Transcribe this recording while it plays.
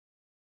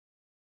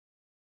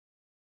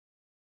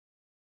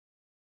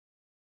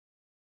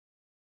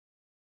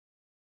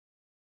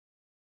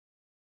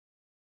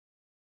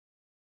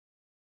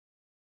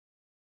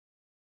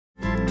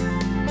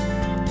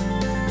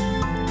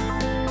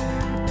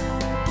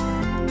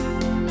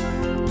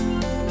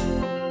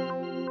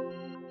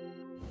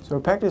So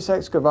pectus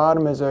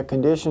excavatum is a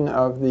condition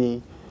of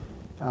the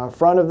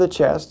front of the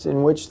chest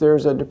in which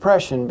there's a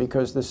depression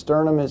because the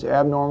sternum is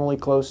abnormally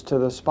close to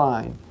the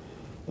spine.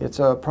 It's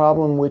a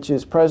problem which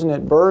is present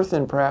at birth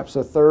in perhaps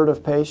a third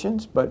of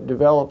patients, but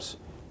develops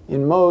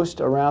in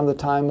most around the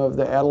time of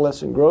the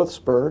adolescent growth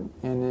spurt,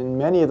 and in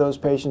many of those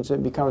patients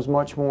it becomes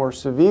much more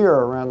severe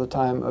around the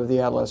time of the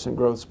adolescent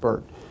growth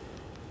spurt.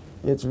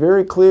 It's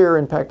very clear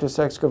in pectus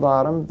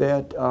excavatum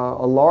that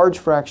a large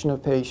fraction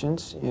of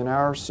patients in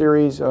our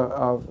series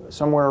of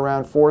somewhere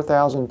around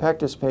 4,000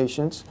 pectus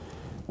patients,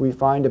 we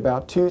find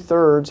about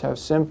 2/3 have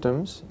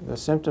symptoms. The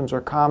symptoms are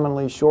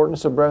commonly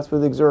shortness of breath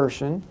with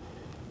exertion,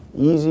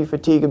 easy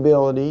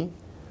fatigability,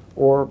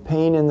 or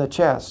pain in the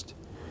chest.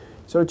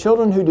 So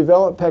children who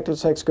develop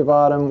pectus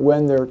excavatum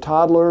when they're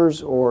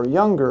toddlers or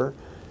younger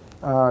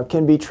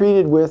can be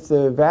treated with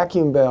the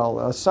vacuum bell,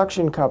 a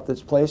suction cup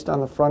that's placed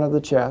on the front of the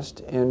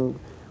chest, and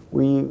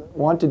we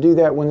want to do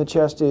that when the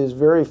chest is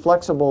very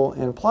flexible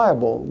and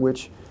pliable,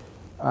 which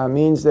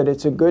means that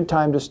it's a good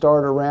time to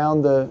start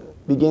around the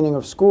beginning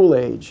of school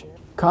age.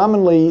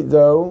 Commonly,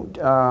 though,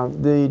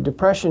 the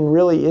depression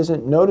really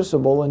isn't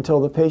noticeable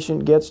until the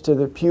patient gets to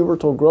the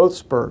pubertal growth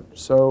spurt,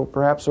 so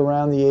perhaps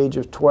around the age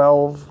of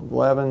 12,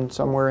 11,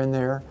 somewhere in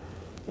there.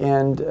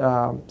 And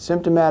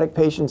symptomatic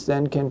patients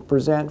then can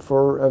present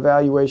for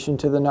evaluation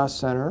to the NUS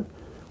Center.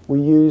 We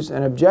use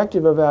an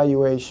objective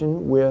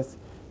evaluation with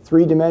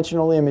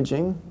three-dimensional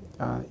imaging,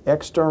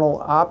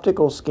 external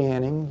optical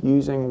scanning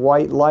using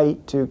white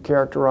light to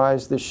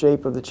characterize the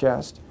shape of the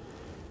chest,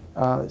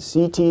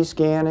 CT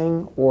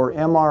scanning or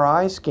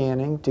MRI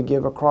scanning to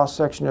give a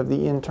cross-section of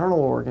the internal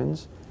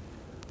organs,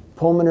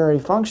 pulmonary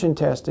function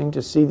testing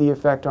to see the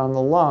effect on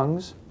the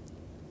lungs,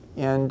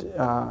 and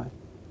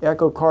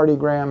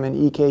echocardiogram and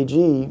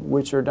EKG,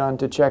 which are done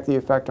to check the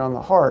effect on the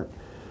heart.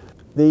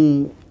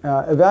 The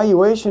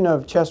evaluation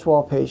of chest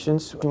wall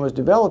patients was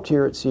developed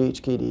here at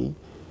CHKD,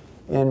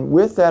 and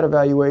with that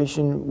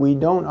evaluation, we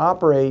don't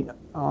operate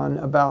on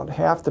about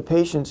half the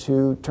patients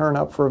who turn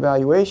up for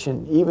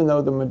evaluation, even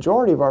though the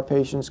majority of our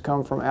patients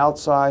come from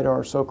outside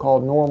our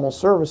so-called normal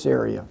service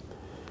area.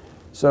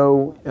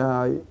 So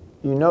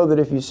you know that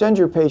if you send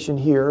your patient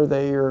here,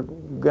 they are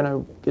going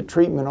to get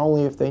treatment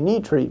only if they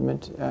need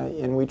treatment,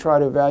 and we try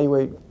to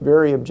evaluate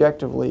very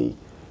objectively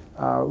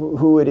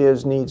who it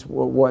is needs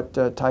what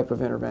type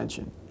of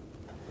intervention.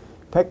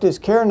 Pectus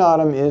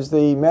carinatum is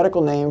the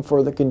medical name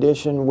for the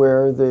condition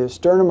where the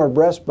sternum or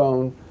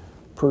breastbone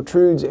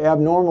protrudes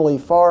abnormally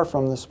far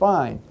from the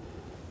spine.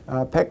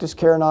 Pectus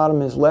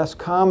carinatum is less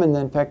common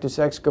than pectus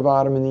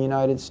excavatum in the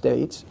United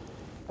States.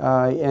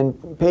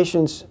 And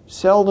patients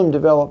seldom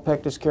develop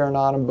pectus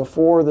carinatum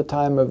before the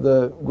time of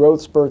the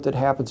growth spurt that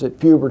happens at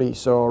puberty,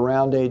 so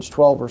around age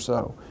 12 or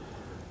so.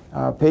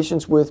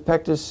 Patients with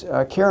pectus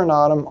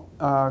carinatum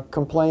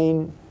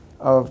complain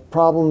of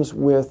problems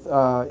with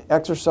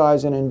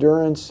exercise and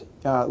endurance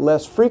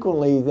less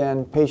frequently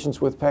than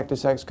patients with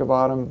pectus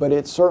excavatum, but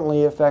it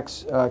certainly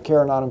affects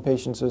carinatum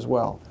patients as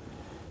well.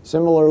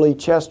 Similarly,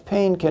 chest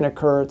pain can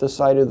occur at the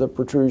site of the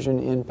protrusion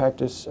in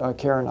pectus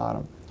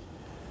carinatum.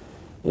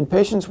 In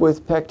patients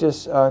with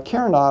pectus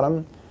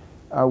carinatum,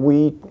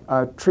 we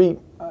treat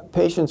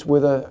patients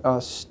with a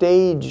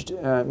staged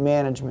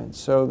management.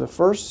 So the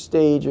first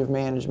stage of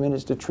management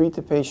is to treat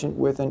the patient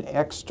with an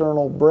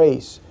external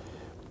brace.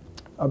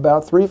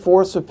 About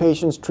 3/4 of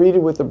patients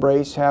treated with the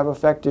brace have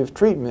effective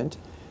treatment,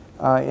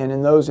 and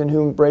in those in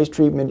whom brace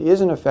treatment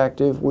isn't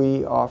effective,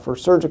 we offer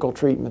surgical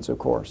treatments, of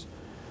course.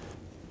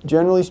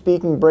 Generally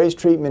speaking, brace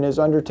treatment is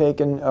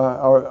undertaken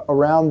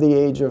around the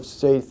age of,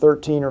 say,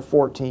 13 or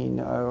 14.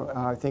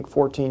 I think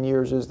 14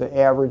 years is the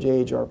average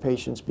age our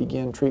patients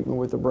begin treatment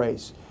with the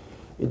brace.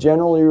 It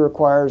generally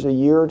requires 1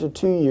 year to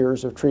 2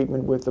 years of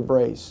treatment with the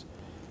brace.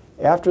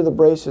 After the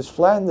brace has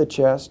flattened the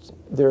chest,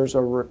 there's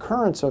a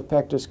recurrence of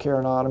pectus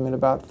carinatum in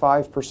about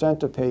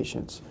 5% of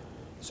patients.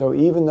 So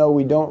even though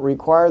we don't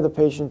require the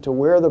patient to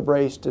wear the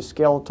brace to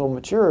skeletal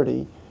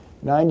maturity,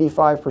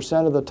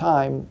 95% of the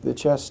time the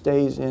chest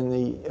stays in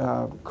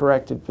the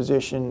corrected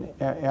position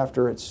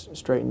after it's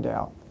straightened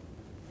out.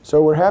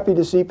 So we're happy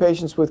to see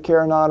patients with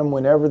carinatum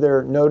whenever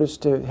they're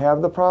noticed to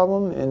have the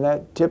problem, and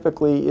that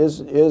typically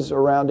is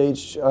around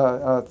age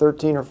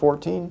 13 or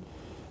 14.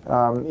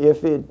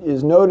 If it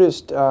is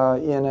noticed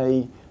in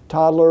a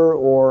toddler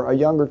or a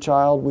younger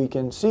child, we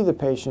can see the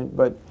patient,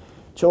 but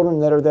children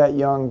that are that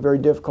young, very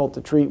difficult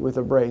to treat with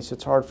a brace.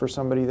 It's hard for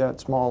somebody that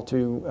small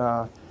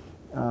to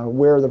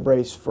wear the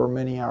brace for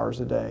many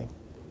hours a day.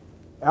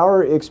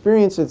 Our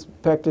experience at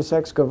pectus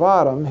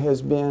excavatum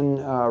has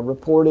been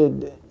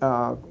reported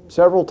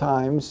several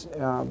times.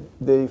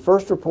 The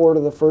first report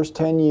of the first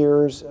 10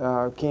 years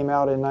came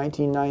out in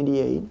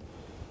 1998.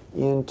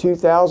 In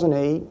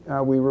 2008,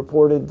 we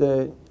reported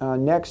the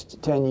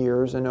next 10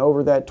 years, and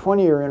over that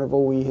 20-year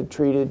interval, we had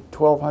treated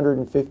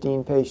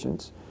 1,215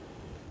 patients.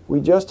 We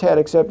just had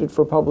accepted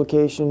for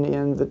publication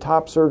in the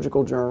top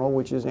surgical journal,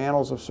 which is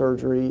Annals of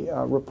Surgery,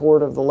 a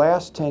report of the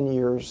last 10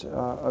 years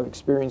of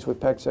experience with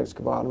pectus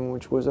excavatum,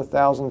 which was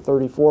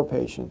 1,034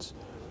 patients.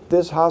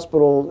 This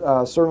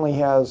hospital certainly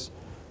has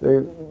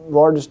the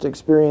largest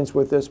experience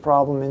with this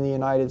problem in the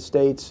United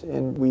States,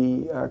 and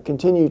we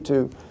continue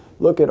to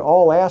look at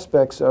all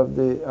aspects of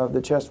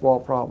the chest wall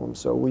problem.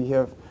 So we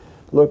have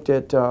looked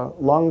at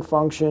lung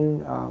function,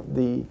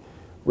 the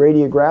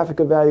radiographic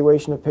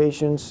evaluation of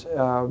patients,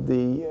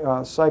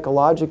 the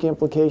psychologic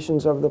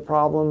implications of the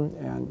problem,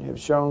 and have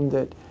shown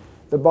that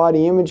the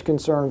body image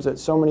concerns that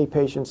so many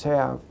patients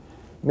have.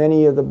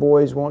 Many of the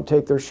boys won't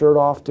take their shirt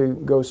off to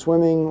go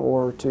swimming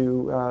or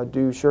to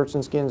do shirts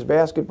and skins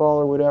basketball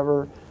or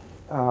whatever.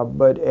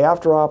 But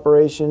after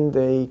operation,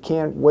 they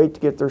can't wait to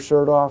get their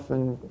shirt off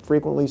and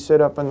frequently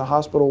sit up in the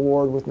hospital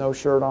ward with no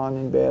shirt on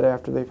in bed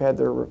after they've had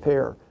their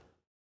repair.